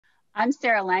I'm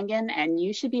Sarah Langan, and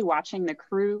you should be watching the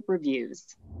Crew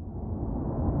Reviews.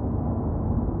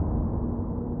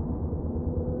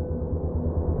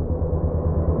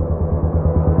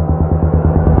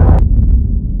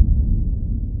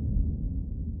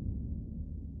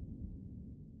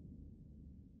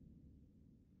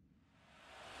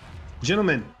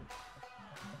 Gentlemen,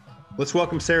 let's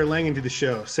welcome Sarah Langan to the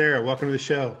show. Sarah, welcome to the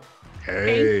show.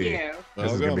 Hey, Thank you.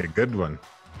 this is going to be a good one.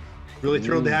 Really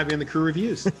thrilled to have you in the Crew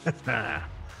Reviews.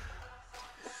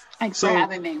 Thanks for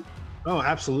having me. Oh,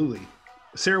 absolutely.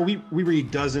 Sarah, we read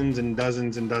dozens and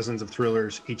dozens and dozens of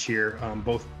thrillers each year,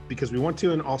 both because we want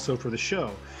to and also for the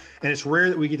show. And it's rare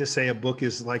that we get to say a book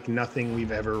is like nothing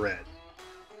we've ever read.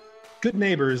 Good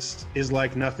Neighbors is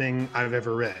like nothing I've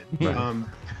ever read. Right.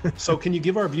 So can you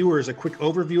give our viewers a quick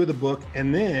overview of the book,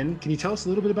 and then can you tell us a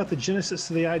little bit about the genesis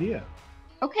of the idea?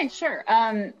 Okay, sure.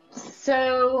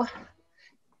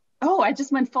 I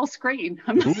just went full screen.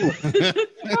 Oh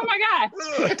my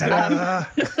God.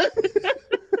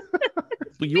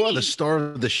 Well, you are the star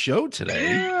of the show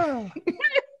today.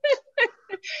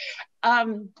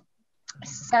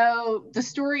 So the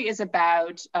story is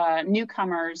about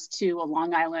newcomers to a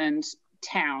Long Island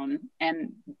town,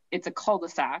 and it's a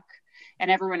cul-de-sac, and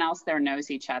everyone else there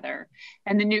knows each other.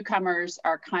 And the newcomers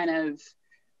are kind of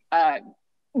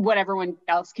what everyone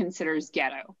else considers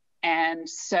ghetto. And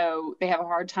so they have a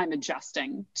hard time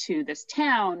adjusting to this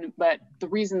town, but the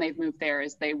reason they've moved there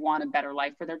is they want a better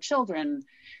life for their children.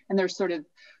 And they're sort of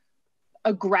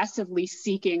aggressively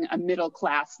seeking a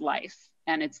middle-class life.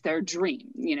 And it's their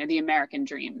dream, the American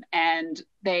dream. And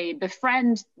they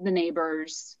befriend the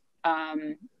neighbors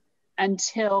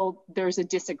until there's a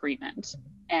disagreement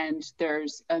and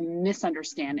there's a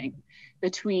misunderstanding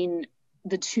between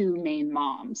the two main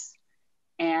moms.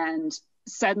 And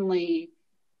suddenly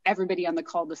everybody on the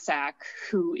cul-de-sac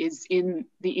who is in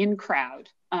the in crowd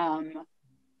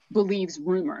believes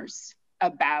rumors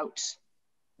about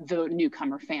the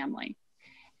newcomer family.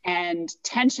 And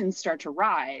tensions start to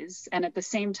rise. And at the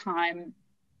same time,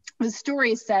 the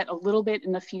story is set a little bit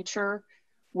in the future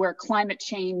where climate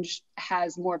change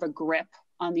has more of a grip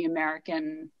on the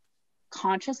American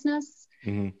consciousness.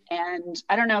 Mm-hmm. And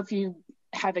I don't know if you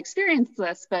have experienced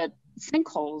this, but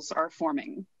sinkholes are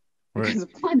forming because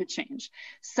of climate change.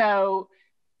 So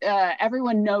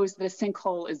everyone knows that a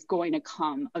sinkhole is going to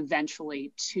come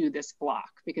eventually to this block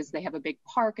because they have a big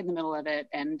park in the middle of it,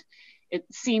 and it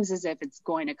seems as if it's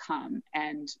going to come.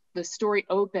 And the story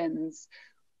opens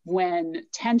when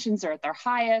tensions are at their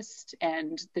highest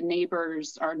and the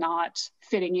neighbors are not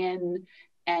fitting in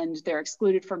and they're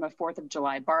excluded from a 4th of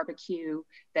July barbecue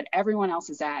that everyone else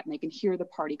is at, and they can hear the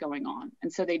party going on.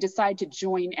 And so they decide to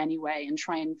join anyway and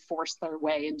try and force their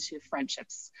way into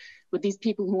friendships with these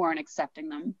people who aren't accepting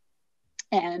them.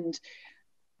 And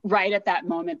right at that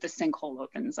moment, the sinkhole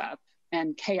opens up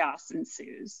and chaos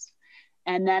ensues.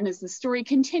 And then as the story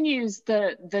continues,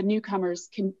 the newcomers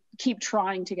can keep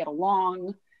trying to get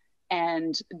along.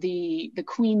 And the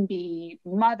queen bee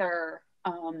mother,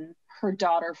 her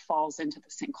daughter falls into the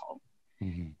sinkhole.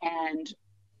 Mm-hmm. And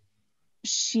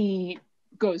she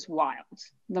goes wild,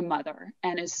 the mother,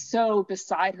 and is so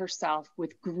beside herself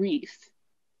with grief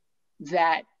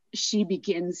that she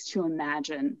begins to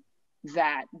imagine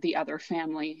that the other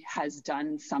family has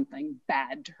done something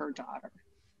bad to her daughter.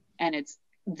 And it's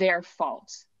their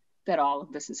fault that all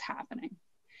of this is happening.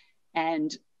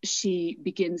 And she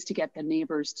begins to get the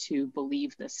neighbors to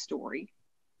believe this story.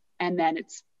 And then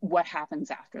it's what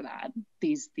happens after that.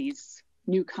 These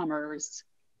newcomers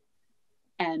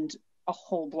and a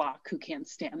whole block who can't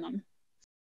stand them.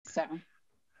 So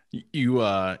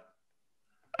I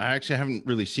actually haven't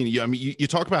really seen it. I mean, you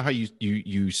talk about how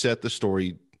you set the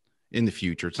story in the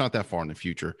future. It's not that far in the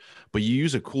future, but you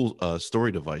use a cool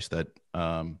story device that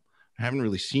I haven't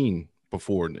really seen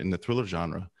before in the thriller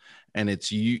genre. And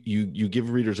it's you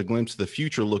give readers a glimpse of the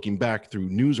future looking back through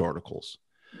news articles.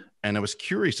 And I was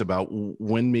curious about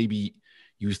when maybe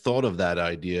you thought of that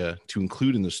idea to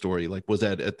include in the story. Like, was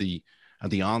that at the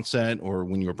onset, or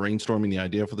when you were brainstorming the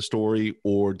idea for the story,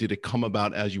 or did it come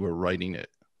about as you were writing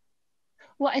it?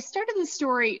 Well, I started the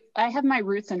story, I have my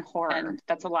roots in horror.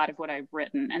 That's a lot of what I've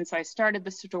written. And so I started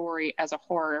the story as a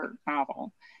horror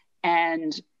novel.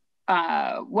 And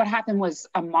what happened was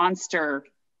a monster,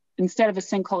 instead of a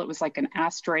sinkhole, it was like an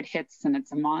asteroid hits and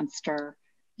it's a monster.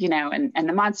 And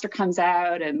the monster comes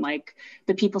out and like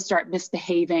the people start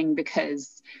misbehaving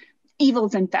because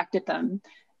evil's infected them.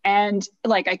 And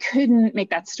like, I couldn't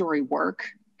make that story work.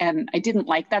 And I didn't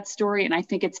like that story. And I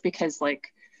think it's because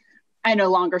like, I no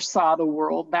longer saw the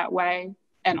world that way.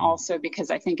 And also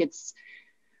because I think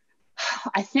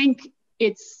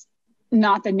it's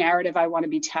not the narrative I want to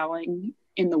be telling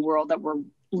in the world that we're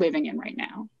living in right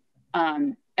now.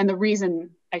 And the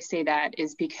reason I say that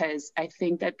is because I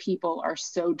think that people are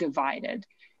so divided.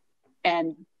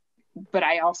 But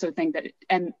I also think that,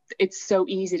 and it's so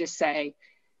easy to say,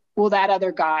 well, that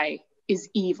other guy is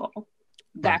evil.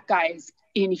 That guy is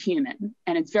inhuman.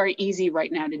 And it's very easy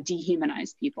right now to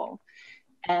dehumanize people.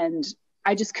 And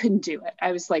I just couldn't do it.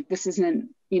 I was like, this isn't,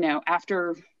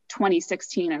 after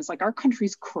 2016, I was like, our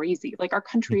country's crazy. Like, our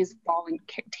country is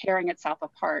tearing itself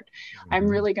apart. I'm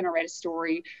really going to write a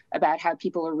story about how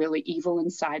people are really evil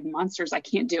inside, monsters. I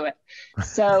can't do it.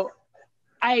 So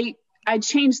I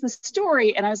changed the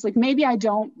story, and I was like, maybe I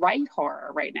don't write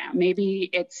horror right now. Maybe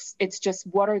it's just,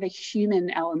 what are the human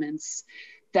elements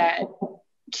that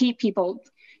keep people,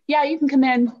 yeah, you can come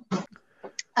in.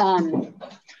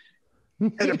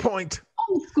 At a point.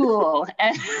 School.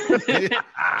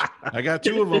 I got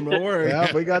two of them, don't worry.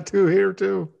 Yeah, we got two here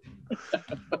too.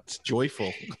 It's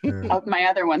joyful. My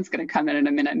other one's going to come in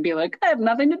a minute and be like, I have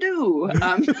nothing to do.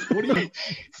 But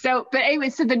anyway,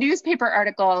 so the newspaper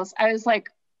articles, I was like,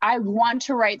 I want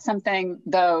to write something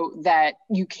though that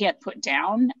you can't put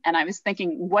down. And I was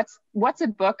thinking, what's a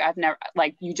book I've never,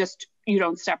 like, you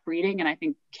don't stop reading. And I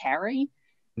think Carrie,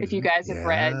 if you guys have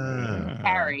read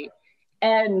Carrie,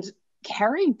 and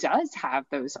Carrie does have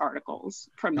those articles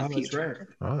from the future.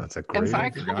 Right. Oh, that's a great. And so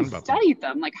I kind of studied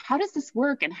them. Like, how does this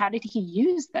work, and how did he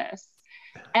use this?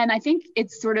 And I think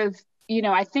it's sort of,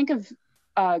 I think of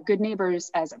Good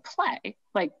Neighbors as a play.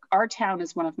 Like, Our Town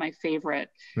is one of my favorite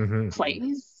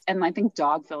plays, and I think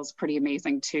Dogville is pretty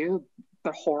amazing too,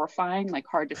 but horrifying, like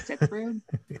hard to sit through.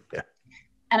 Yeah.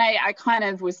 And I kind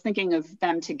of was thinking of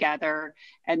them together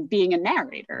and being a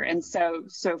narrator. And so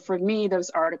for me,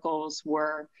 those articles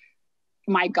were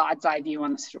my God's eye view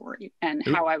on the story, and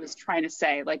how I was trying to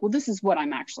say, like, well, this is what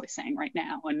I'm actually saying right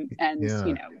now. And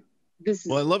this is.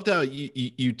 Well, I loved how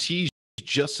you teased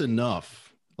just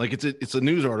enough. Like, it's a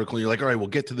news article. And you're like, all right, we'll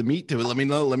get to the meat to it. Let me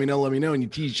know. And you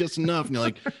tease just enough. And you're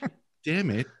like, damn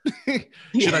it.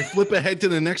 Should I flip ahead to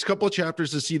the next couple of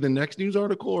chapters to see the next news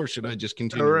article, or should I just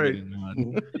continue reading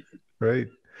on? Right.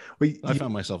 Well, I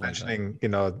found myself mentioning,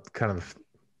 kind of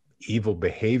evil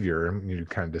behavior, and you're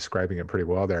kind of describing it pretty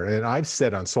well there. And I've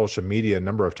said on social media a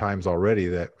number of times already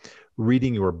that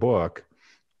reading your book,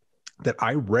 that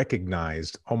I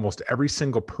recognized almost every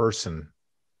single person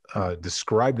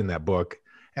described in that book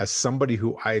as somebody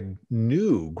who I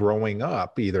knew growing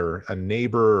up, either a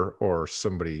neighbor or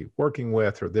somebody working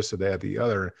with, or this or that, the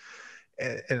other.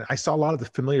 And I saw a lot of the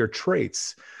familiar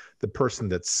traits. The person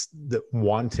that's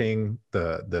wanting,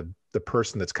 the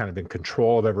person that's kind of in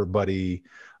control of everybody,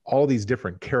 all these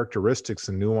different characteristics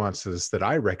and nuances that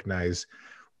I recognize.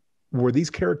 Were these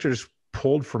characters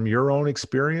pulled from your own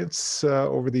experience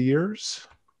over the years?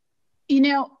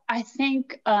 I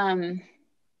think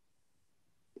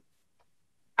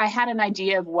I had an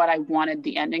idea of what I wanted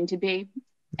the ending to be.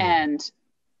 And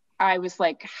I was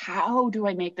like, how do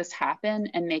I make this happen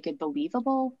and make it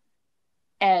believable?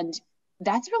 And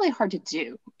that's really hard to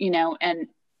do, and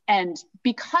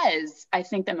because I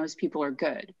think that most people are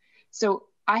good. So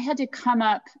I had to come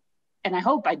up, and I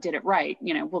hope I did it right,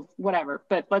 well, whatever,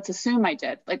 but let's assume I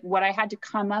did. Like, what I had to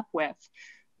come up with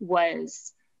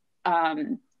was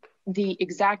the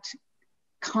exact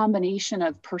combination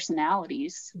of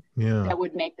personalities that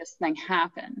would make this thing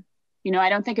happen. I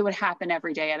don't think it would happen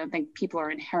every day. I don't think people are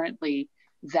inherently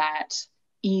that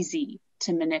easy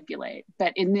to manipulate,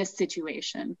 but in this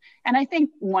situation, and I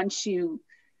think once you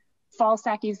false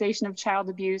accusation of child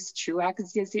abuse, true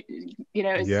accusation,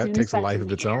 as soon it takes as a life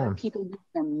of its own. People lose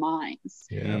their minds.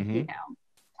 Yeah.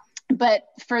 But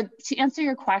to answer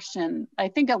your question, I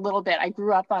think a little bit. I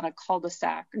grew up on a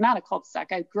cul-de-sac, not a cul-de-sac.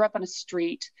 I grew up on a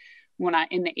street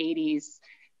in the 80s,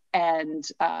 and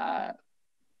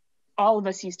all of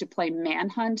us used to play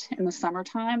manhunt in the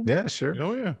summertime. Yeah, sure.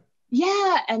 Oh yeah.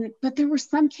 Yeah, but there were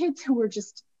some kids who were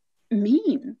just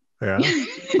mean. Yeah.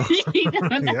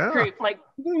 In that group, like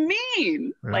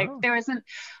mean. Yeah. Like I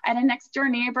had a next door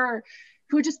neighbor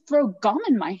who would just throw gum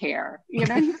in my hair. He was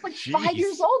like 5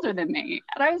 years older than me.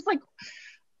 And I was like,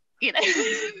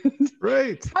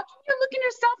 right. How can you look in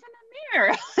yourself in the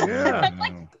mirror? Yeah. I'm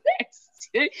like 6.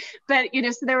 But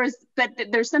so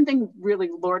there's something really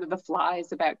Lord of the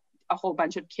Flies about a whole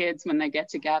bunch of kids when they get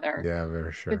together. Yeah,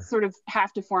 very sure. That sort of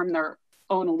have to form their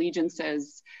own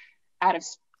allegiances out of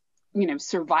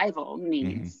survival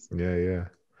needs. Yeah.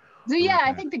 So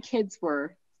I think the kids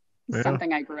were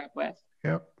something I grew up with.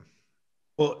 Yep.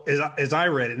 Well, as I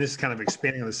read, and this is kind of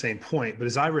expanding on the same point, but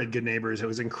as I read Good Neighbors, it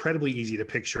was incredibly easy to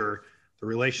picture the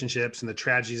relationships and the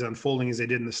tragedies unfolding as they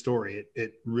did in the story.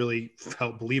 It really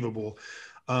felt believable.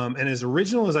 And as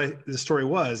original as the story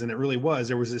was, and it really was,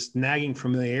 there was this nagging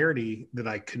familiarity that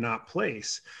I could not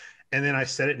place. And then I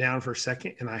set it down for a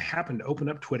second, and I happened to open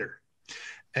up Twitter.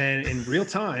 And in real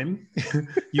time,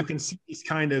 you can see these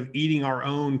kind of eating our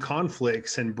own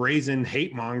conflicts and brazen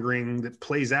hate mongering that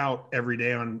plays out every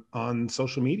day on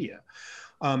social media.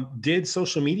 Did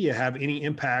social media have any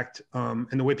impact,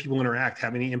 and the way people interact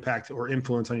have any impact or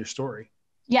influence on your story?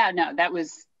 Yeah, no, that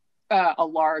was a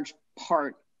large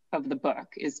part of the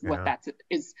book is what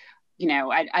is,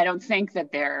 I don't think that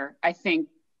I think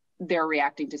they're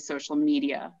reacting to social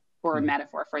media or a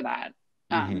metaphor for that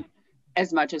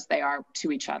as much as they are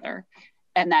to each other.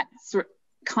 And that sort of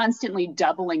constantly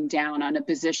doubling down on a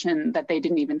position that they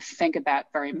didn't even think about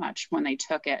very much when they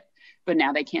took it, but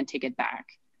now they can't take it back.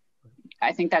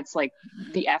 I think that's like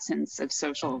the essence of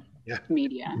social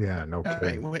media. Yeah, no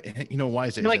kidding. Why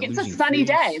is it? Like, it's a sunny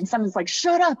day, and someone's like,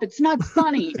 "Shut up! It's not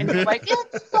sunny," and you're like,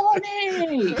 "It's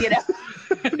sunny,"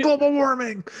 Global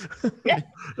warming. Yeah.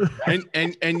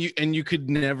 and you could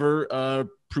never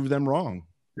prove them wrong.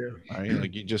 Yeah, right?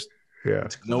 Like you just you're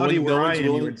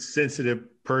a sensitive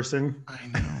person. I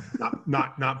know.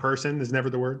 not person is never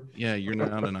the word. Yeah, you're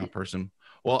not a not person.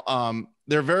 Well,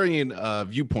 there are varying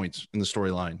viewpoints in the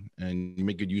storyline, and you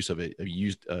make good use of it. You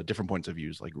used different points of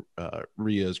views, like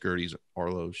Ria's, Gertie's,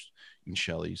 Arlo's, and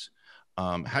Shelley's.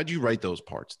 How'd you write those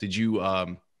parts? Did you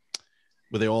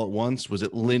were they all at once? Was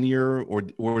it linear, or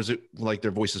was it like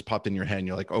their voices popped in your head and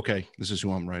you're like, okay, this is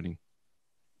who I'm writing?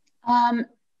 I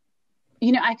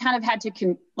kind of had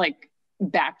to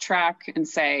backtrack and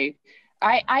say,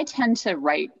 I tend to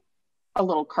write a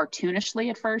little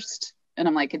cartoonishly at first. And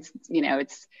I'm like,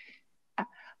 it's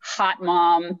hot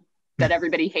mom that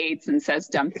everybody hates and says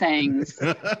dumb things.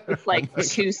 It's like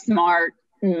too smart,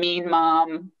 mean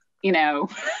mom,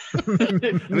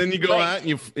 And then you go out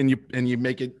and you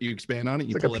make it, you expand on it,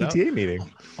 you pull it out. Like a PTA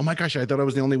meeting. Oh my gosh, I thought I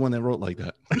was the only one that wrote like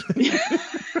that.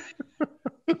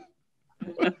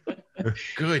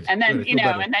 Good. And then,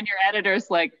 and then your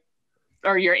editor's like,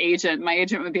 or your agent, my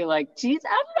agent would be like, geez,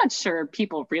 I'm not sure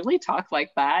people really talk like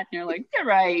that. And you're like, you're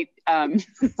right. You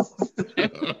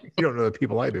don't know the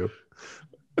people I do.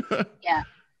 Yeah.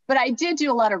 But I did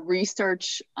do a lot of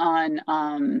research on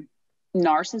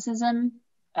narcissism.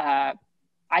 I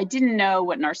didn't know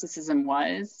what narcissism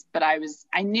was, but I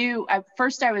knew at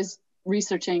first I was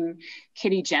researching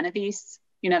Kitty Genovese,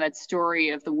 that story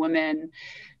of the woman.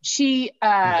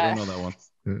 I don't know that one.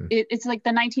 It's like the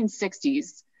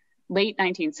 1960s. Late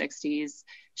 1960s,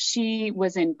 she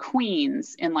was in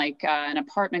Queens in an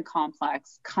apartment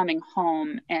complex coming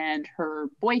home, and her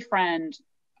boyfriend,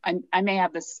 I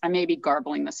may be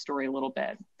garbling this story a little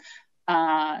bit,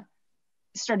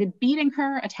 started beating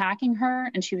her, attacking her,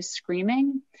 and she was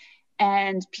screaming.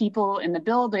 And people in the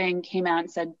building came out and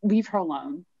said, leave her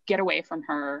alone, get away from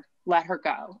her, let her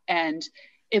go. And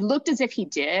it looked as if he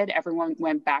did. Everyone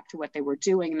went back to what they were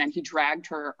doing, and then he dragged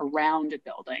her around a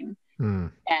building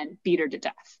and beat her to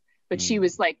death. But she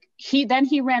was he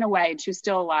ran away, and she was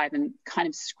still alive and kind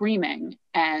of screaming.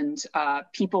 And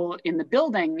people in the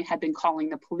building had been calling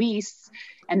the police.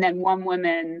 And then one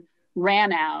woman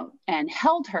ran out and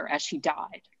held her as she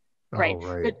died. Right.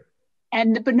 Oh, right.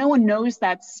 But no one knows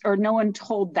no one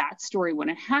told that story when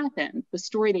it happened. The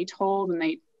story they told and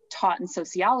they taught in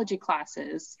sociology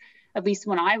classes, at least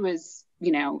when I was,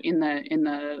 in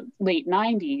the late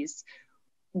 90s,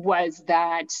 was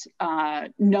that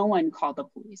no one called the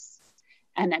police,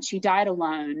 and that she died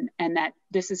alone, and that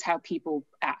this is how people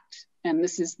act, and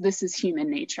this is human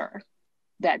nature,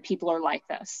 that people are like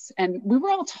this. And we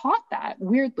were all taught that,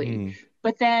 weirdly.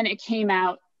 But then it came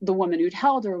out, the woman who'd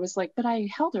held her was like, but I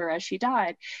held her as she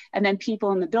died. And then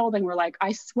people in the building were like,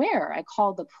 I swear I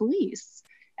called the police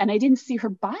and I didn't see her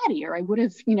body, or I would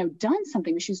have, done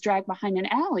something. She was dragged behind an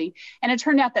alley. And it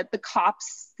turned out that the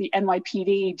cops, the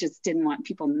NYPD, just didn't want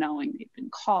people knowing they'd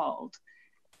been called.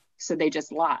 So they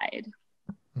just lied.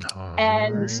 Oh,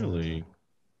 and really?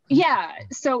 Yeah.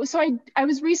 So I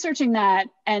was researching that.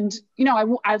 And,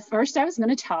 at first I was going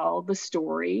to tell the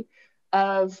story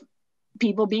of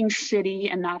people being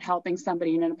shitty and not helping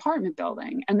somebody in an apartment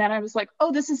building. And then I was like,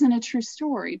 oh, this isn't a true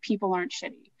story. People aren't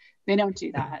shitty. They don't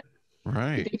do that.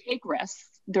 Right. They take risks.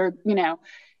 They're,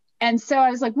 and so I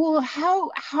was like, well,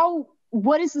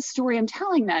 what is the story I'm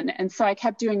telling then? And so I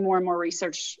kept doing more and more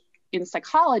research in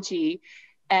psychology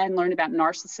and learned about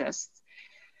narcissists.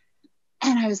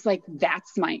 And I was like,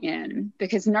 that's my in,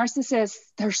 because narcissists,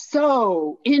 they're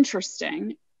so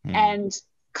interesting and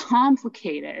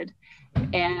complicated.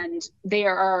 And they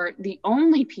are the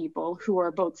only people who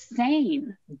are both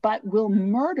sane, but will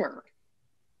murder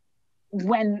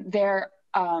when they're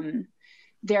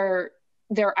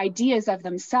their ideas of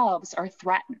themselves are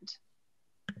threatened,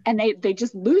 and they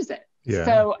just lose it. Yeah.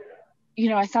 So,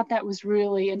 I thought that was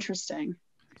really interesting.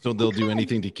 So they'll do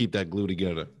anything to keep that glue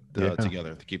together, Yeah.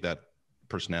 to keep that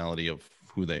personality of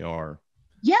who they are.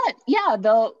 Yeah.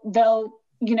 They'll,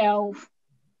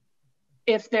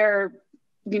 if they're,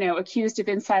 accused of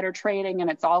insider trading and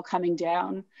it's all coming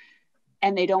down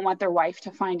and they don't want their wife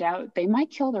to find out, they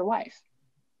might kill their wife.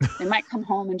 They might come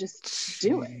home and just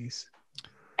do it.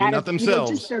 And not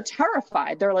themselves. They're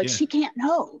terrified. They're like, she can't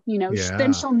know, Yeah.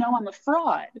 then she'll know I'm a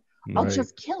fraud. I'll Right.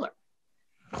 just kill her,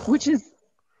 which is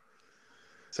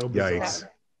So bizarre. Yikes.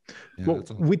 Yeah, Well,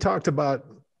 that's all. we talked about,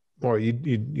 or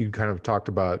you kind of talked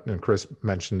about, and Chris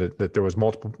mentioned it, that there was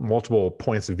multiple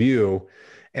points of view.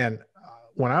 And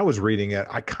when I was reading it,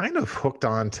 I kind of hooked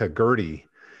on to Gertie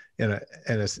in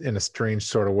a strange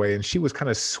sort of way. And she was kind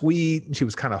of sweet and she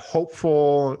was kind of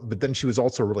hopeful, but then she was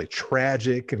also really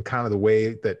tragic in kind of the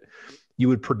way that you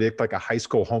would predict like a high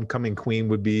school homecoming queen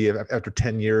would be after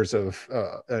 10 years of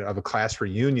a class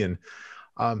reunion.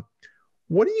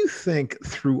 What do you think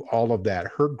through all of that,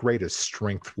 her greatest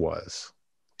strength was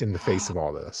in the face of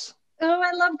all this? Oh,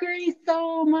 I love Gertie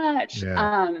so much.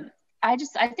 Yeah. I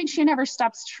think she never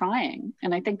stops trying.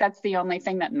 And I think that's the only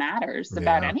thing that matters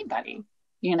about Yeah. anybody.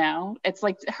 It's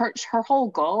like her whole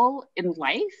goal in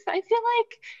life, I feel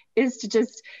like, is to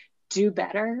just do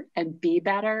better and be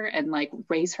better and like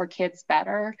raise her kids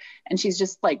better. And she's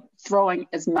just like throwing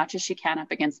as much as she can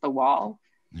up against the wall.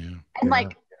 Yeah. And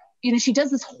like, she does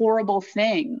this horrible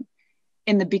thing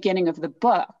in the beginning of the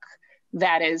book.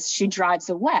 That is, she drives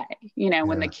away,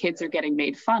 when the kids are getting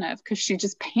made fun of, because she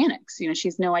just panics. She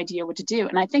has no idea what to do.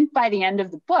 And I think by the end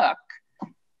of the book,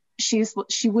 she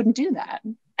wouldn't do that.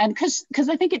 And because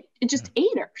I think it just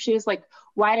ate her. She was like,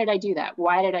 why did I do that?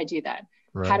 Why did I do that?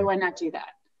 Right. How do I not do that?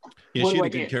 Yeah, What she do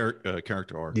had a I good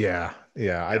character arc. Yeah.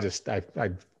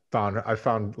 I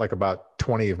found like about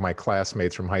 20 of my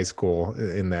classmates from high school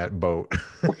in that boat.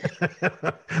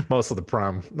 Most of the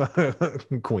prom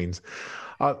queens.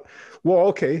 Well,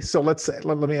 okay. So let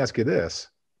me ask you this: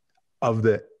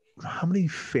 how many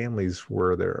families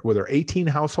were there? Were there 18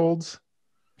 households?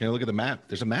 Can I look at the map?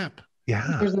 There's a map.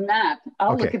 Yeah. There's a map.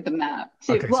 I'll Okay. look at the map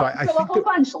too. Okay, so Well, I so a think whole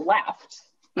bunch left.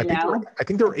 I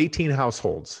think there were 18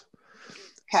 households.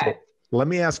 Okay, So let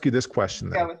me ask you this question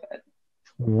then. go with it.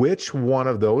 Which one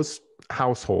of those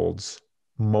households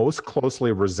most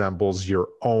closely resembles your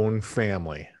own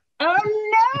family? Oh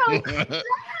no!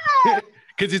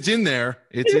 Because it's in there.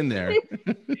 It's in there.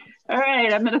 All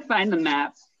right, I'm gonna find the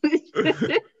map.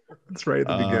 It's right at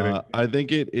the beginning. I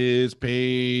think it is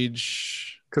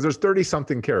page. Because there's 30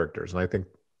 something characters, and I think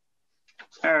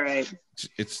All right.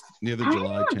 It's near the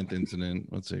July 10th incident.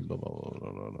 Let's see. Blah, blah, blah,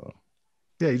 blah, blah, blah.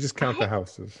 yeah, you just count the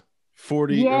houses.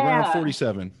 40 Yeah. around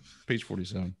 47. Page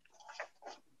 47.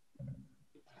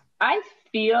 I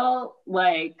feel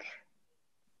like,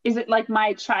 is it like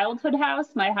my childhood house,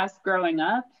 my house growing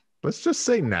up? Let's just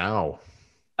say now.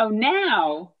 Oh,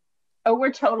 now. Oh,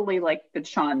 we're totally like the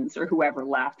Chuns or whoever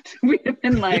left. We'd have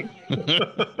been like, there's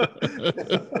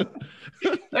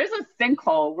a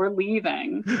sinkhole. We're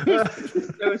leaving.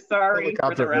 So sorry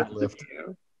for the Helicopter rest lift. of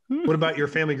you. What about your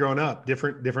family growing up?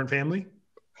 Different family?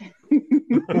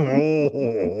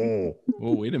 Oh,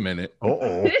 Oh, wait a minute.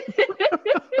 oh.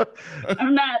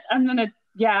 I'm not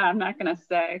gonna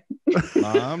say.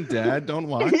 Mom, Dad, don't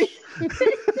watch.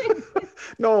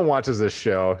 No one watches this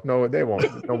show. No, they won't.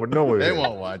 No one. They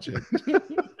won't watch it.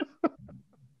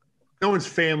 No one's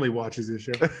family watches this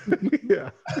show.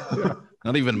 Yeah.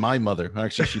 Not even my mother.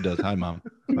 Actually, she does. Hi, Mom.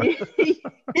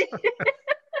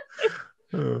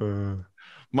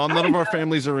 Mom, none of our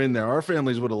families are in there. Our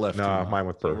families would have left. No, you, Mom. mine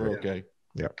was So perfect. we're okay.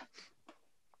 Yep.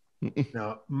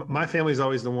 No, my family's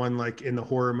always the one like in the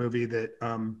horror movie that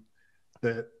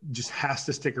just has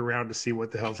to stick around to see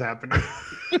what the hell's happening.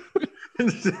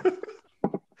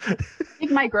 I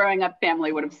think my growing up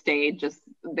family would have stayed, just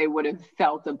they would have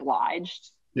felt obliged,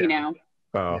 Yeah. you know,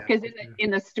 Oh, because in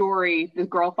the story, the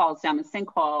girl falls down the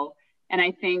sinkhole. And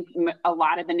I think a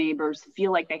lot of the neighbors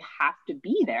feel like they have to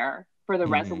be there for the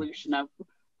resolution of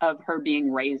her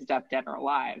being raised up, dead or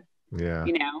alive, yeah.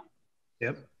 you know?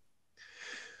 Yep.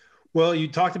 Well, you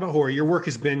talked about horror. Your work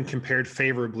has been compared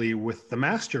favorably with the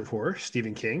master of horror,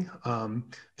 Stephen King.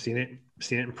 Seen it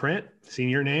in print, seen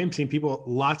your name, seen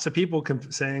lots of people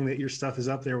saying that your stuff is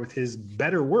up there with his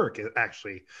better work,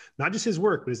 actually. Not just his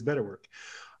work, but his better work.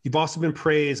 You've also been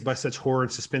praised by such horror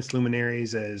and suspense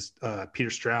luminaries as Peter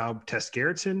Straub, Tess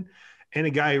Gerritsen, and a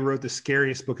guy who wrote the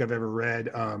scariest book I've ever read,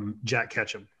 Jack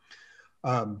Ketchum.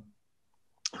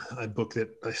 A book that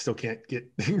I still can't get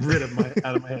rid of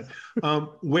out of my head.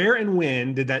 Where and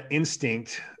when did that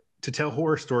instinct to tell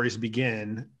horror stories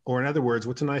begin? Or in other words,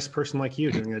 what's a nice person like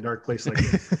you doing in a dark place like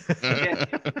this?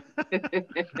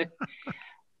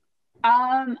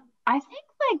 I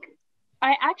think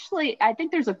I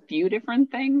think there's a few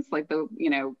different things. Like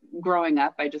growing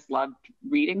up, I just loved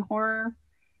reading horror,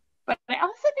 but I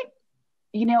also think,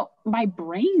 my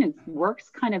brain works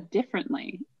kind of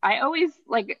differently. I always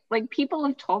like people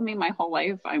have told me my whole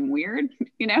life I'm weird,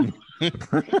 and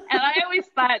I always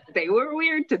thought they were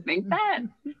weird to think that,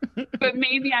 but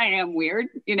maybe I am weird,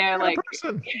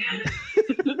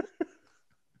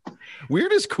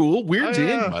 Weird is cool. Weird's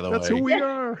in, by the way. That's who we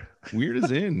are. Weird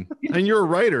is in. And you're a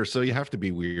writer, so you have to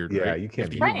be weird. Yeah, right? you can't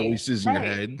be voices in your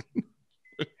head.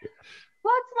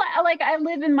 Well, it's like I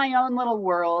live in my own little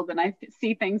world, and I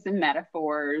see things in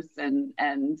metaphors, and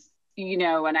I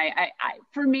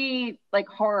for me, like,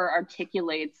 horror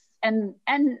articulates, and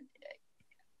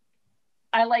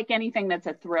I like anything that's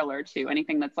a thriller too,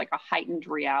 anything that's like a heightened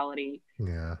reality.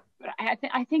 Yeah. But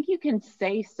I think you can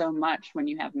say so much when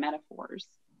you have metaphors,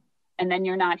 and then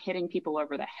you're not hitting people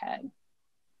over the head.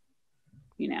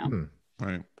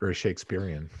 Right. Very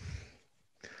Shakespearean.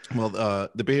 Well,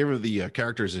 the behavior of the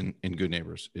characters in Good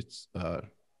Neighbors, it's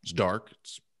dark,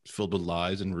 it's filled with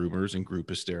lies and rumors and group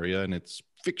hysteria, and it's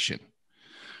fiction.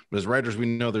 But as writers, we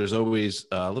know there's always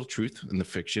a little truth in the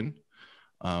fiction.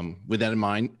 With that in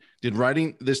mind, did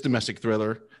writing this domestic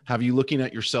thriller have you looking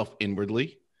at yourself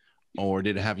inwardly, or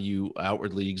did it have you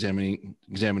outwardly examining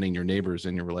your neighbors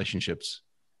and your relationships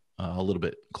a little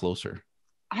bit closer?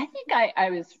 I think I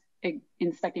was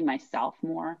inspecting myself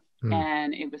more,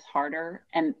 and it was harder.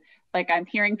 And like, I'm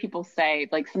hearing people say,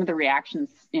 like, some of the reactions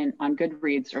on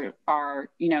Goodreads are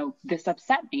this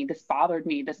upset me, this bothered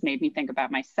me, this made me think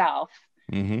about myself.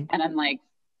 And I'm like,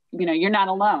 you're not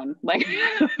alone. Like,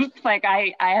 like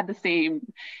I had the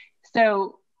same.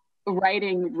 So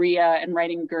writing Rhea and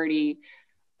writing Gertie,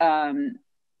 I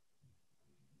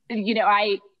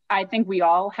think we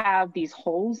all have these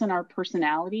holes in our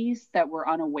personalities that we're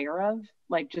unaware of,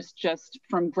 like just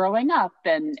from growing up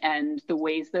and the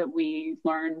ways that we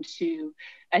learn to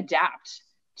adapt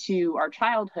to our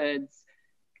childhoods,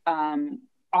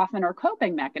 often are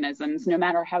coping mechanisms, no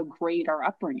matter how great our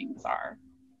upbringings are.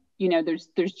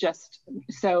 There's just,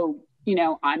 so,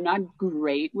 I'm not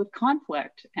great with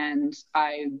conflict, and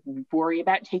I worry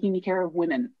about taking care of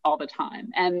women all the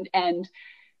time. And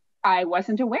I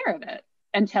wasn't aware of it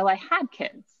until I had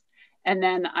kids. And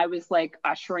then I was like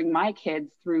ushering my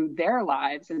kids through their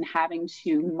lives and having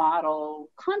to model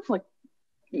conflict,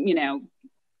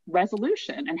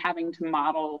 resolution, and having to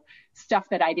model stuff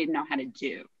that I didn't know how to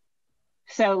do.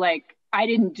 So like, I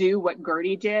didn't do what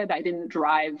Gertie did. I didn't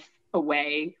drive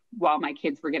away while my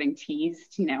kids were getting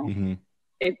teased.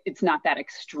 It's not that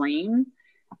extreme,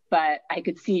 but I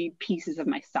could see pieces of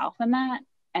myself in that.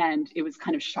 And it was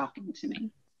kind of shocking to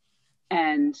me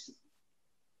and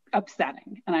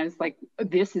upsetting. And I was like,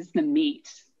 this is the meat.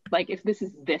 Like, if this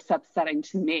is this upsetting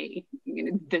to me,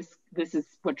 this is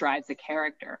what drives a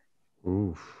character.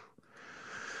 Oof.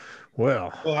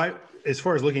 Well, as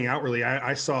far as looking outwardly,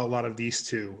 I saw a lot of these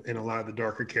two in a lot of the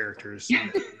darker characters.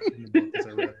 As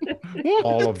I read.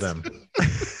 All of them.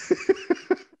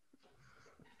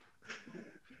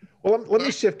 Well, let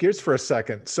me shift gears for a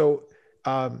second. So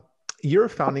you're a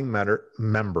founding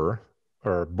member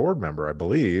or board member, I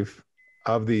believe,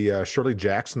 of the Shirley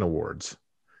Jackson Awards.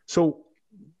 So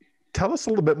tell us a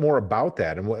little bit more about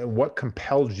that, and what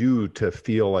compelled you to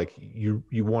feel like you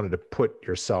wanted to put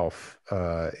yourself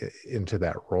into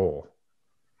that role.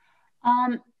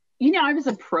 I was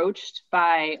approached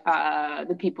by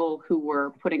the people who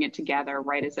were putting it together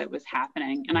right as it was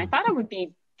happening, and I thought it would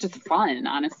be just fun.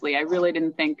 Honestly, I really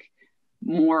didn't think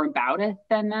more about it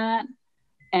than that.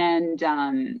 And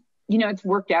it's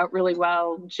worked out really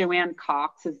well. Joanne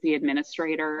Cox is the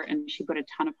administrator, and she put a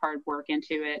ton of hard work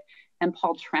into it. And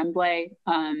Paul Tremblay,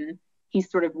 he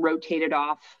sort of rotated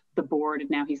off the board, and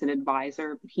now he's an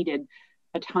advisor. He did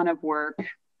a ton of work.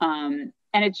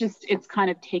 And it's kind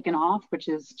of taken off, which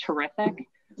is terrific.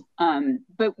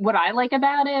 But what I like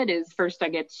about it is, first, I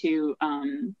get to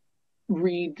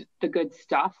read the good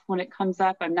stuff when it comes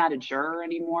up. I'm not a juror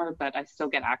anymore, but I still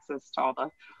get access to all the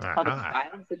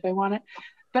files if I want it.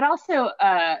 But also,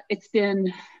 it's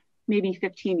been maybe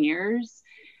 15 years,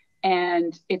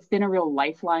 and it's been a real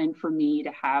lifeline for me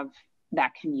to have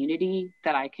that community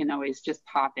that I can always just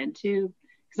pop into.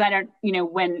 Because I don't,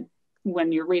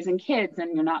 when you're raising kids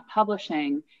and you're not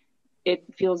publishing, it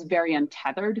feels very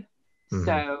untethered. Mm-hmm.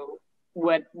 So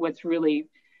what's really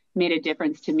made a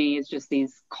difference to me is just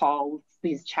these calls,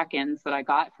 these check-ins that I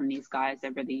got from these guys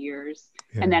over the years.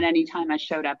 Yeah. And then anytime I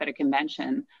showed up at a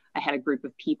convention, I had a group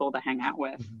of people to hang out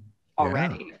with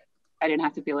already. I didn't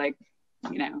have to be like,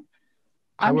 you know,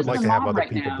 I would like to have other right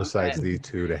people now, besides but, these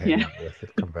two to hang out with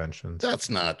at conventions. That's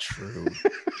not true.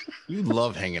 You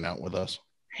love hanging out with us.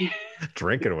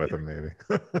 Drinking with them, maybe.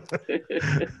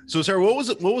 So, Sarah, what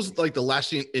was like the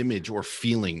lasting image or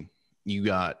feeling you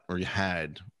got or you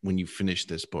had when you finished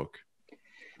this book?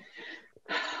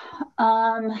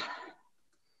 I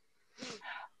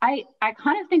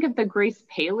kind of think of the Grace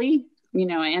Paley, you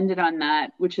know, I ended on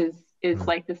that, which is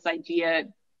like this idea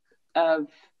of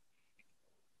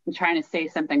trying to say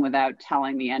something without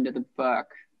telling the end of the book.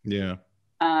 Yeah.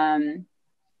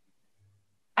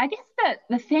 I guess that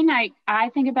the thing I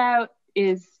think about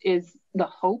is the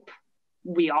hope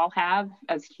we all have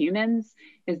as humans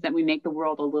is that we make the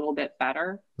world a little bit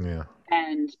better. Yeah.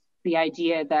 And the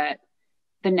idea that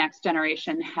the next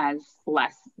generation has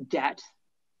less debt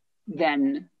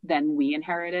than we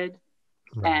inherited.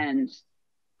 Right. And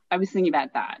I was thinking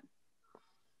about that,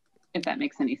 if that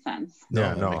makes any sense. Yeah,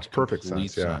 that no, makes perfect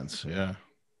complete sense. Yeah.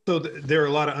 So there are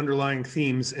a lot of underlying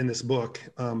themes in this book.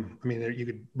 I mean, you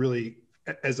could really,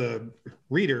 as a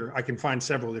reader, I can find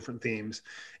several different themes.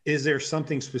 Is there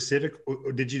something specific,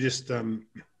 or did you just, you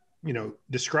know,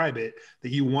 describe it that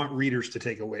you want readers to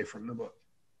take away from the book?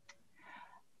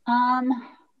 I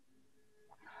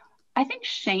think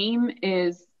shame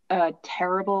is a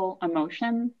terrible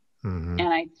emotion. Mm-hmm. And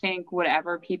I think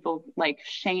whatever people like,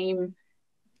 shame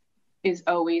is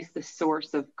always the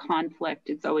source of conflict.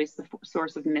 It's always the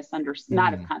source of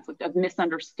not of conflict, of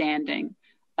misunderstanding,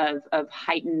 of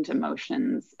heightened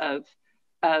emotions, of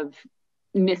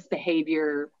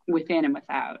misbehavior within and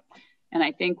without. And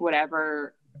I think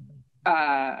whatever,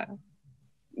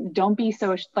 don't be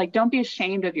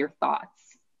ashamed of your thoughts.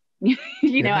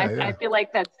 You know, I feel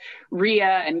like that's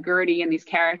Rhea and Gertie and these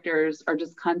characters are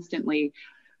just constantly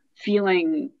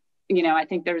feeling, you know, I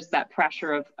think there's that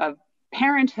pressure of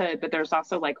parenthood, but there's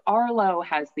also like Arlo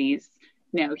has these,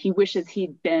 you know, he wishes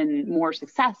he'd been more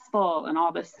successful and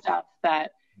all this stuff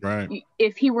that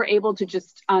if he were able to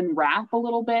just unwrap a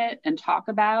little bit and talk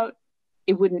about,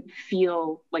 it wouldn't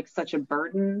feel like such a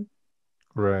burden.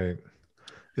 Right.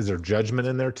 Is there judgment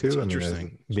in there too? That's I mean,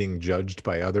 interesting. Being judged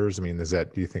by others. I mean, do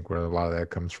you think where a lot of that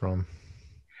comes from?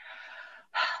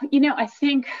 You know, I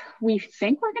think we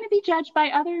think we're going to be judged by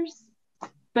others,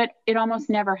 but it almost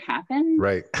never happens.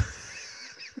 Right.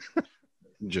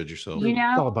 Judge yourself. You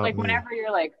know, like me. whenever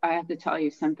you're like, I have to tell you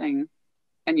something,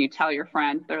 and you tell your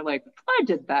friend, they're like, I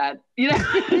did that. You know,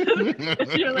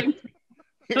 you're like,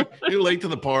 you're late to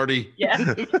the party.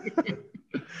 Yeah.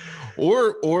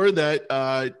 or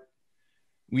that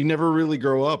we never really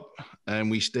grow up and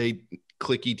we stay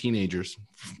cliquey teenagers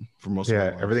for most of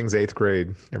our lives. Everything's 8th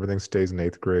grade. Everything stays in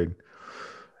 8th grade.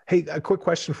 Hey, a quick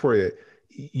question for you.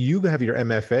 You have your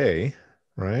MFA,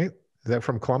 right? Is that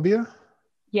from Columbia?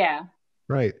 Yeah.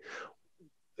 Right.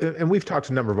 And we've talked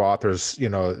to a number of authors, you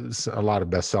know, a lot of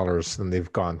bestsellers, and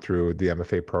they've gone through the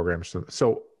MFA program.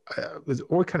 So I was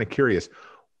always kind of curious,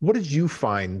 what did you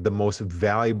find the most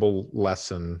valuable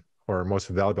lesson or most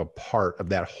valuable part of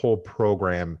that whole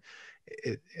program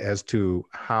as to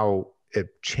how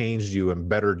it changed you and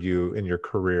bettered you in your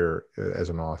career as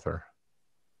an author?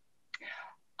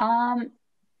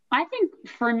 I think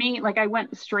for me, like I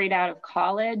went straight out of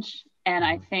college, and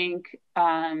I think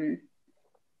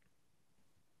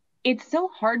it's so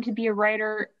hard to be a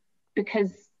writer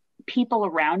because people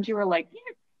around you are like, yeah,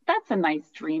 that's a nice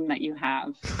dream that you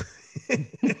have.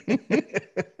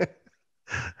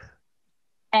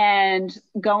 And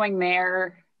going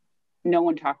there, no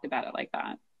one talked about it like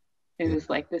that. It was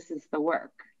like, this is the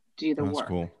work, do the work.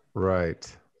 Cool.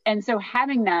 Right. And so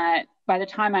having that, by the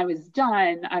time I was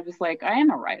done, I was like, I am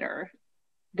a writer.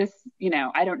 This, you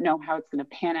know, I don't know how it's going to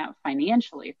pan out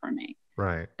financially for me.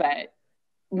 Right. But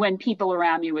when people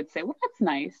around me would say, well, that's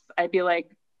nice, I'd be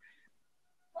like,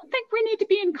 I think we need to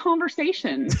be in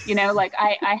conversation. You know, like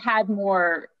I had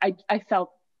more, I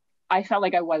felt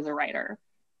like I was a writer.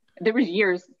 There was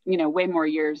years, you know, way more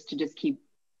years to just keep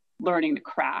learning the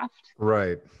craft.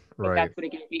 Right. But that's what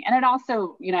it gave me. And it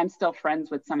also, you know, I'm still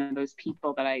friends with some of those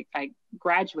people that I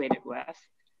graduated with.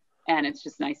 And it's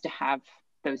just nice to have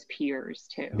those peers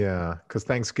too. Yeah. Because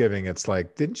Thanksgiving, it's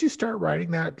like, didn't you start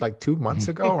writing that like 2 months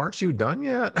ago? Aren't you done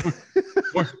yet?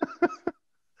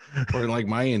 Or like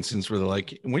my instance where they're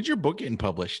like, when's your book getting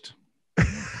published?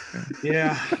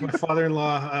 Yeah, my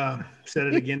father-in-law said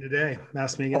it again today.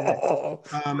 Asked me again.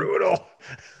 Brutal.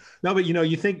 No, but you know,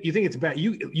 you think it's bad.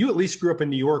 You at least grew up in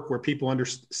New York, where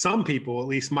some people at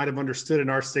least might have understood an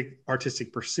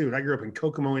artistic pursuit. I grew up in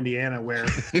Kokomo, Indiana, where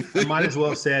I might as well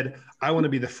have said, "I want to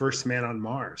be the first man on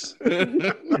Mars."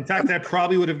 In fact, that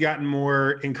probably would have gotten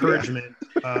more encouragement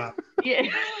to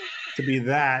be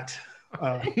that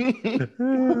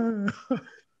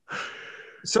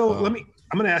So I'm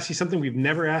going to ask you something we've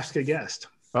never asked a guest.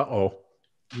 Uh-oh.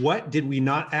 What did we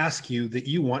not ask you that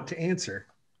you want to answer?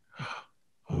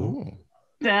 Oh.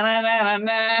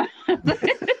 Da-na-na-na-na.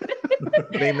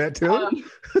 Name that tune?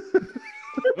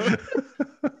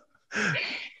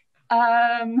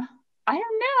 I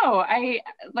don't know. I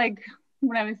like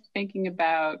when I was thinking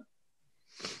about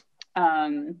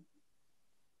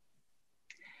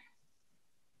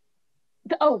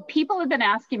people have been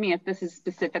asking me if this is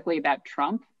specifically about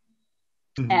Trump.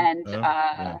 Mhm. And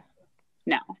yeah.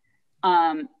 no.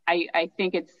 I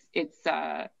think it's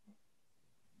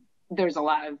there's a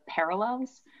lot of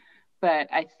parallels, but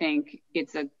I think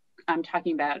I'm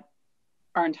talking about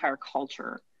our entire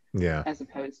culture. Yeah. As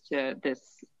opposed to this,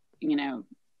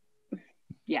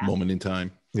 Moment in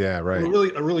time. Yeah, right.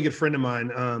 A really good friend of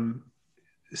mine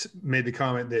made the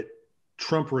comment that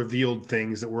Trump revealed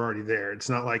things that were already there. It's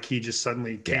not like he just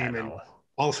suddenly came and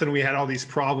all of a sudden we had all these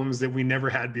problems that we never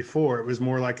had before. It was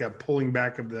more like a pulling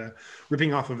back of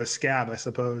ripping off of a scab, I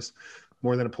suppose,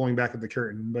 more than a pulling back of the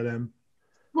curtain. But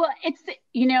well, it's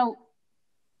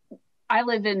I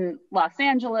live in Los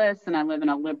Angeles and I live in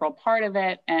a liberal part of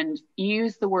it, and you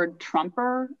use the word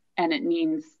Trumper and it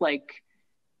means like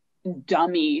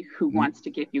dummy who wants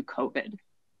to give you COVID,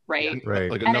 right?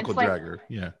 Right. Like a And knuckle it's like- dragger.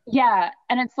 Yeah. Yeah,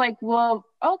 and it's like, well,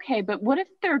 okay, but what if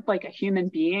they're like a human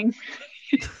being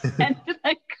and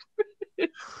like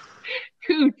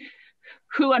who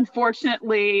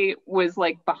unfortunately was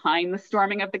like behind the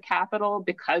storming of the Capitol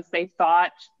because they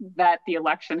thought that the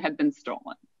election had been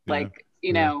stolen. Yeah. Like,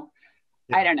 Yeah.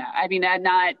 I don't know. I mean,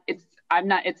 I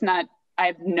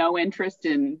have no interest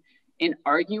in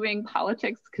arguing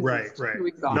politics because it's too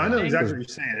exhausting. No, I know exactly what you're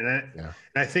saying. And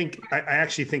I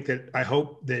actually think that I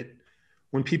hope that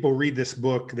when people read this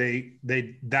book,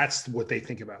 that's what they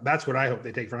think about. That's what I hope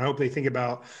they take from it. I hope they think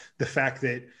about the fact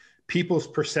that people's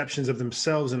perceptions of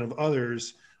themselves and of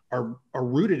others are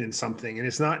rooted in something. And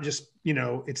it's not just,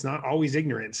 it's not always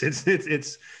ignorance.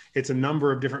 It's a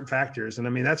number of different factors. And I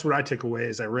mean, that's what I took away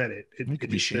as I read it. It could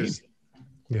be shame.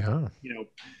 Yeah.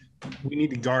 We need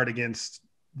to guard against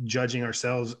judging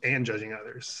ourselves and judging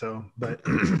others. So, but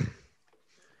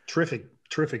terrific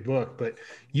book. But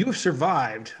you have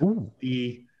survived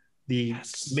the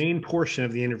main portion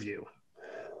of the interview.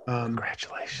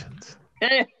 Congratulations.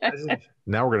 Congratulations.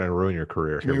 Now we're going to ruin your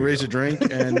career. Can we raise a drink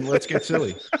and let's get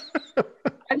silly?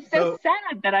 I'm so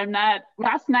sad that I'm not.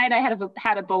 Last night I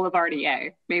had a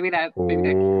Boulevardier. Maybe that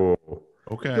Oh,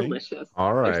 Okay. delicious.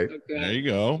 all They're right. so good. There you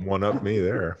go. One up me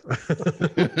there.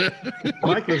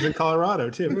 Mike lives in Colorado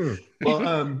too.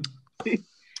 Well,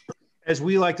 as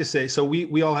we like to say, so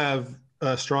we all have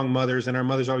strong mothers, and our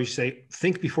mothers always say,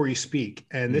 think before you speak.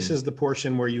 And this is the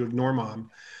portion where you ignore mom,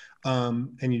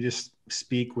 and you just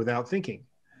speak without thinking.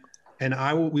 And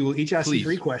we will each ask you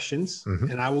 3 questions,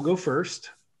 and I will go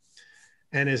first.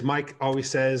 And as Mike always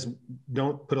says,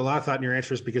 don't put a lot of thought in your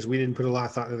answers because we didn't put a lot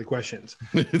of thought into the questions.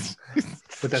 But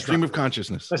that's Stream of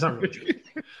consciousness. That's not really true.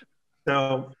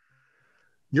 So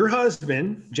your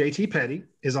husband, JT Petty,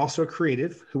 is also a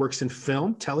creative who works in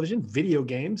film, television, video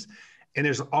games, and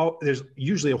there's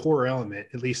usually a horror element,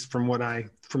 at least from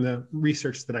the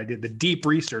research that I did, the deep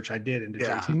research I did into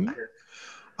JT.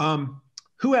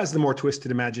 Who has the more twisted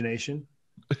imagination?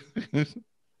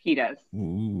 He does.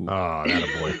 Ooh. Oh, that a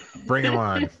boy. Bring him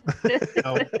on.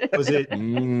 Was it?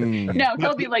 No,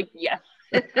 he'll be like, yes.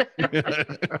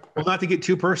 Well, not to get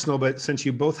too personal, but since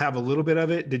you both have a little bit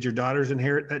of it, did your daughters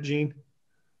inherit that gene?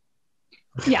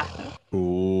 Yeah.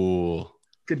 Ooh.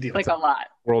 Good deal. Like a lot.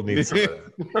 World needs some of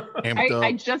that.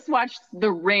 I just watched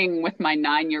The Ring with my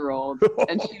 9-year-old,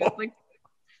 and she was like,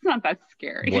 it's not that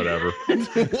scary. Whatever.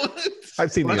 What?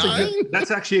 I've seen That's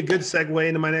actually a good segue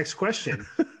into my next question.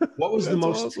 What was the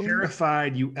most awesome.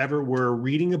 terrified you ever were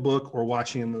reading a book or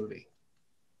watching a movie?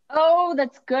 Oh,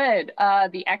 that's good.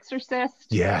 The Exorcist.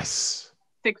 Yes.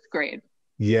 6th grade.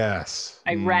 Yes.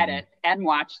 I read it and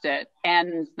watched it,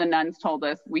 and the nuns told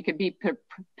us we could be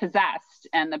possessed,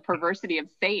 and the perversity of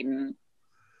Satan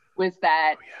was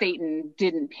that Satan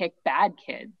didn't pick bad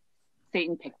kids.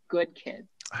 Satan picked good kids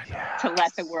to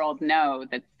let the world know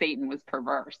that Satan was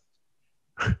perverse.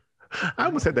 I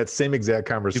almost had that same exact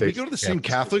conversation. Did we go to the same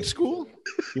Catholic school?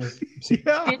 Yeah.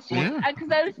 Did you? Yeah. Because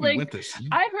I was like,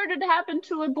 I heard it happened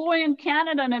to a boy in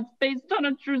Canada and it's based on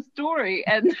a true story.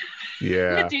 And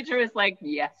Yeah. the teacher was like,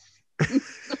 yes.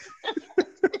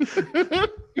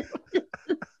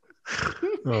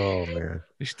 Oh man.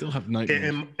 They still have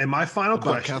nightmares And my final about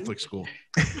question, Catholic school.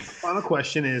 final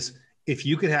question is, if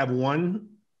you could have one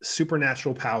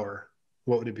supernatural power,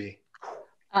 what would it be?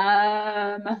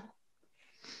 I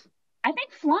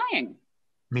think flying.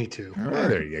 Me too. Oh,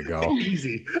 there you go.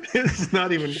 Easy. It's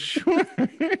not even. Sure.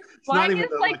 Flying is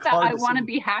like the I want to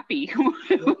be happy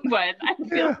but I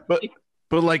feel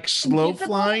but like slow invisible,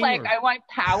 flying. like I want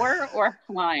power or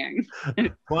flying.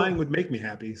 Flying would make me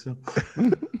happy. So.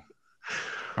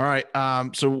 All right.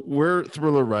 So we're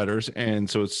thriller writers, and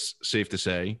so it's safe to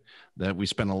say that we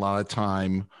spend a lot of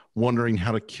time wondering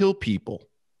how to kill people,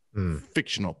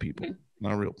 fictional people,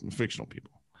 not real, fictional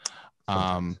people.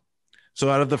 So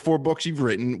out of the 4 books you've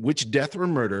written, which death or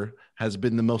murder has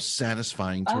been the most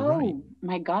satisfying to write? Oh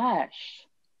my gosh.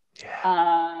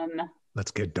 Yeah.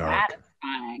 Let's get dark.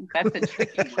 Satisfying. That's a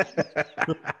tricky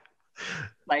one.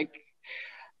 Like,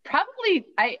 probably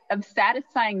of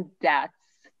satisfying deaths,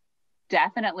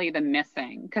 definitely The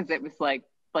Missing, because it was like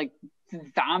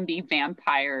zombie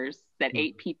vampires that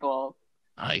ate people.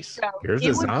 Nice. So here's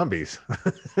the zombies.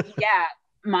 Yeah,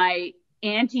 my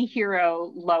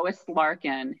anti-hero Lois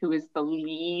Larkin, who is the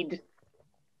lead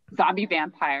zombie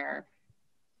vampire,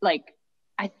 like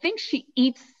I think she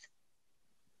eats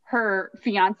her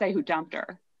fiance who dumped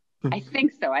her. I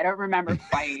think so. I don't remember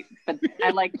quite, but I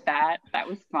liked that. That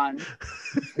was fun.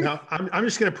 Now, I'm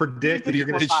just going to predict that you're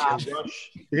going to see a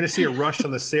rush. You're going to see a rush on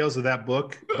the sales of that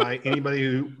book by anybody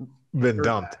who been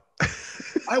dumped.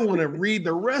 I want to read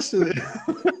the rest of it.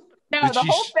 No, the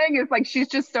whole thing is like she's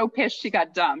just so pissed she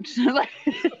got dumped.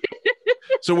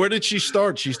 So where did she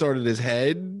start? She started as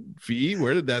head, feet.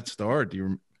 Where did that start? Do you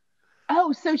remember?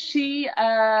 Oh, so she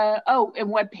in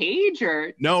what page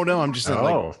or no, I'm just saying,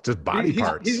 like just body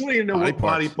parts. He's wanting to know what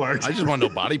body parts. I just want to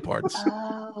know body parts.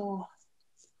 Oh,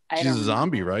 she's a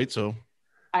zombie, right? So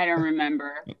I don't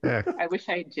remember. Yeah. I wish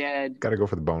I did. Got to go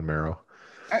for the bone marrow.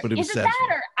 But is it that,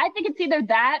 or I think it's either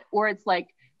that, or it's like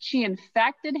she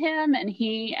infected him and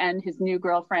he and his new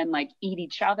girlfriend like eat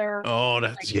each other. Oh,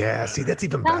 that's see, that's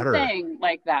even better. Something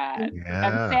like that. Yeah.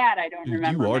 I'm sad I don't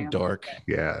remember. You are dark.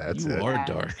 Yeah, that's it. You are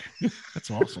dark. That's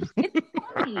awesome. It's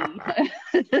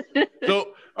funny.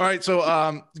 So, all right.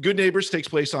 So, Good Neighbors takes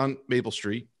place on Maple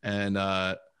Street, and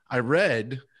I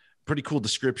read a pretty cool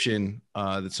description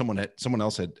that someone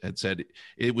else had said.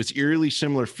 It was eerily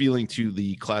similar feeling to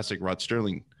the classic Rod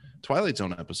Serling Twilight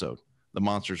Zone episode, "The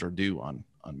Monsters Are Due" on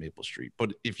Maple Street.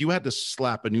 But if you had to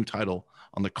slap a new title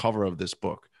on the cover of this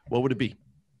book, what would it be?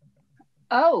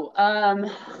 Oh,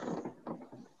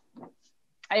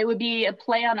 it would be a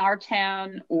play on our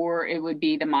town, or it would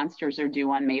be "The Monsters Are Due"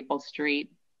 on Maple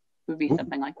Street. It would be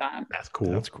something like that. That's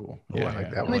cool. That's cool. Yeah, I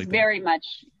like that It one. was very much,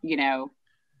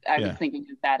 I was thinking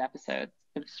of that episode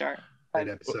of That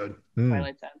episode.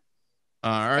 Twilight Zone.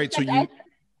 All right. So you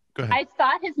go ahead. I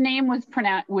thought his name was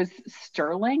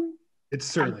Sterling. It's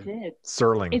Serling. I did.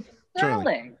 Serling. It's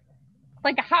Sterling.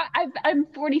 Like I'm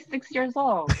 46 years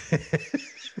old.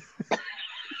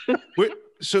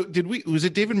 So was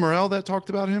it David Morrell that talked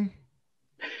about him,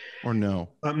 or no?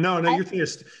 No, you're thinking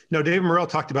David Morrell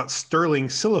talked about Sterling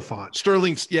Silliphant.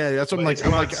 Sterling, yeah, that's what I'm like.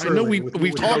 I know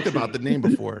we've talked about the name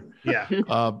before. Yeah.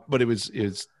 But it was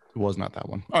not that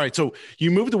one. All right, so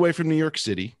you moved away from New York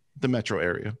City, the metro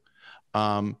area.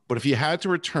 But if you had to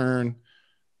return,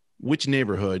 which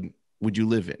neighborhood would you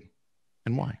live in,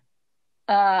 and why?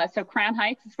 So Crown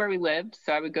Heights is where we lived,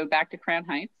 so I would go back to Crown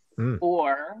Heights,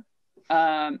 or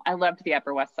I loved the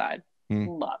Upper West Side.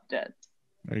 Loved it.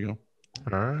 There you go.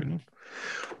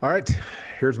 All right.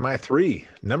 Here's my 3.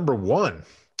 Number 1,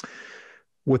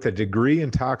 with a degree in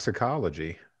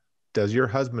toxicology, does your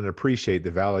husband appreciate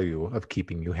the value of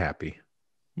keeping you happy?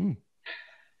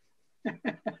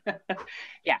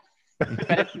 Yes,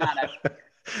 but it's not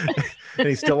And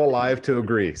he's still alive to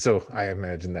agree. So I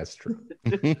imagine that's true.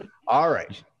 All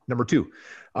right. Number 2,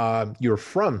 you're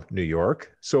from New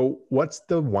York. So what's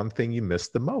the one thing you miss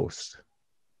the most?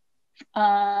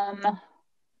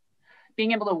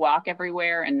 Being able to walk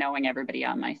everywhere and knowing everybody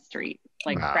on my street.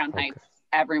 Like Crown Heights,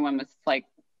 everyone was like,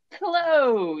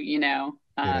 hello,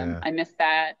 I miss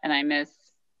that. And I miss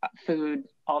food,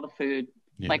 all the food,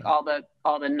 like all the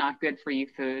not good for you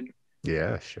food.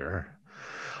 Yeah, sure.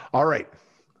 All right.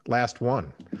 Last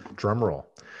one. Drum roll.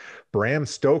 Bram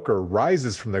Stoker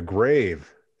rises from the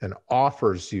grave and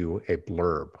offers you a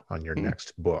blurb on your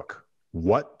next book.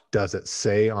 What does it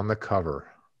say on the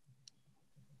cover?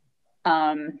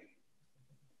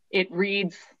 It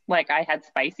reads like I had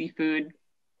spicy food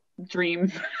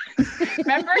dreams.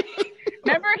 Remember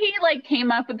he like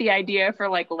came up with the idea for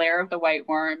like Lair of the White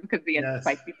Worm because he had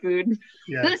spicy food.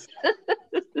 Yes.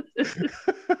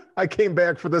 I came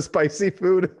back for the spicy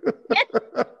food.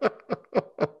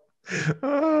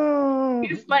 Oh.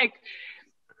 He's like,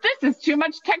 this is too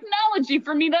much technology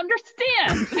for me to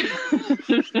understand.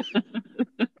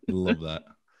 I love that.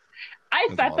 I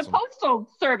thought awesome. the postal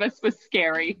service was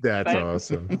scary. That's but-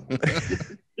 awesome.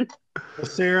 Well,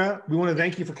 Sarah, we want to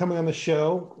thank you for coming on the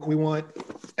show. We want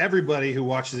everybody who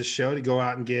watches the show to go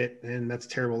out and get, and that's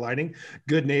terrible lighting,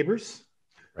 Good Neighbors.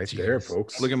 Right there,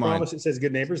 folks. Look at mine. Promise it says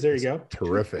Good Neighbors. There you go.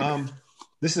 Terrific.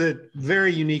 This is a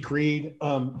very unique read,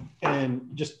 and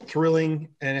just thrilling,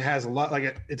 and it has a lot,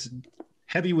 it's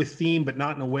heavy with theme, but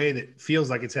not in a way that feels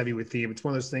like it's heavy with theme. It's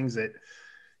one of those things that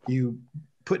you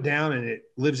put down and it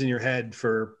lives in your head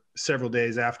for several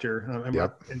days after.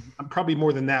 I'm probably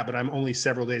more than that, but I'm only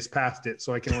several days past it,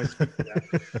 so I can only speak to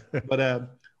that. But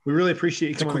we really appreciate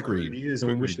you coming on the reviews,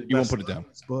 and we wish you won't put it down.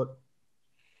 This book.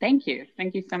 Thank you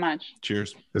so much.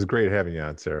 Cheers. It was great having you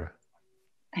on, Sarah.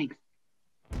 Thanks.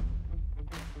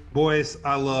 Boys,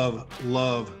 I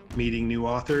love meeting new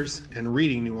authors and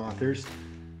reading new authors,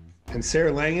 and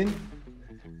Sarah Langan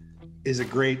is a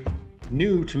great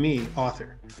new to me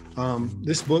author.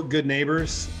 This book, Good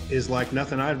Neighbors, is like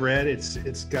nothing I've read.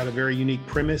 It's got a very unique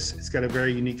premise. It's got a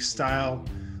very unique style,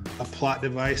 a plot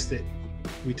device that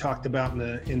we talked about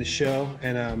in the show,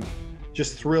 and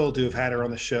just thrilled to have had her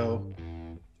on the show.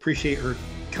 Appreciate her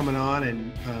coming on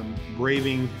and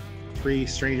braving 3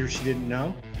 strangers she didn't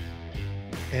know.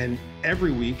 And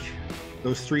every week,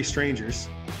 those 3 strangers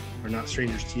are not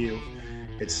strangers to you.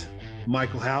 It's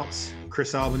Michael Houts,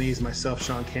 Chris Albanese, myself,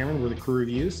 Sean Cameron. We're the Crew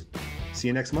Reviews. See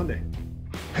you next Monday.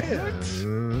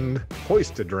 And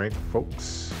hoist a drink,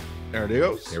 folks. There it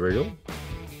goes. Here we go.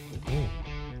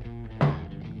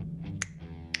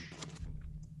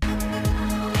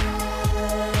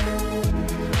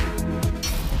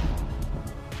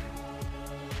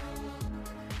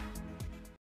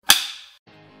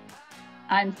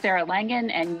 I'm Sarah Langan,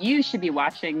 and you should be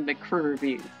watching the Crew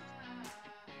Reviews.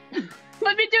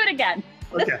 Let me do it again.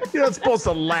 Okay. You're not supposed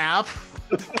to laugh.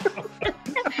 Isn't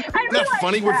that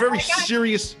funny? We're very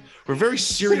serious. We're very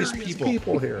serious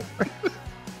people. here.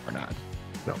 We're not.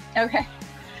 Okay.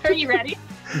 Are you ready?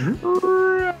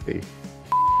 Ready.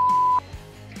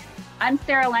 I'm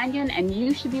Sarah Langan, and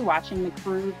you should be watching the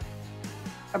Crew.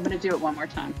 I'm going to do it one more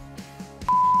time.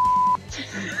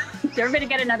 Everybody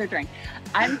get another drink.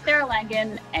 I'm Sarah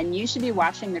Langan, and you should be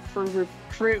watching the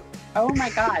Crew. Oh my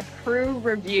God, Crew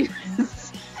Reviews.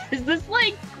 Is this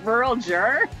like rural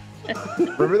juror?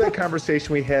 Remember that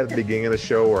conversation we had at the beginning of the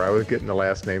show where I was getting the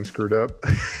last name screwed up?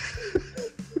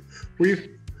 You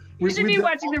should be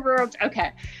watching the rural.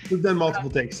 Okay. We've done multiple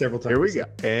takes several times. Here we go.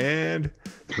 And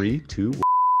 3, 2, 1.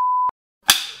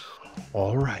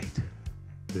 All right.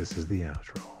 This is the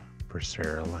outro for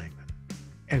Sarah Langan.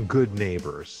 And Good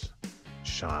Neighbors.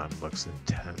 Sean looks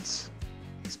intense.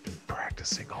 He's been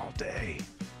practicing all day.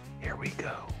 Here we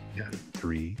go. Yeah.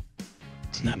 3,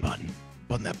 2,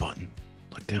 Button that button.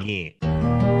 Look down. Yeah.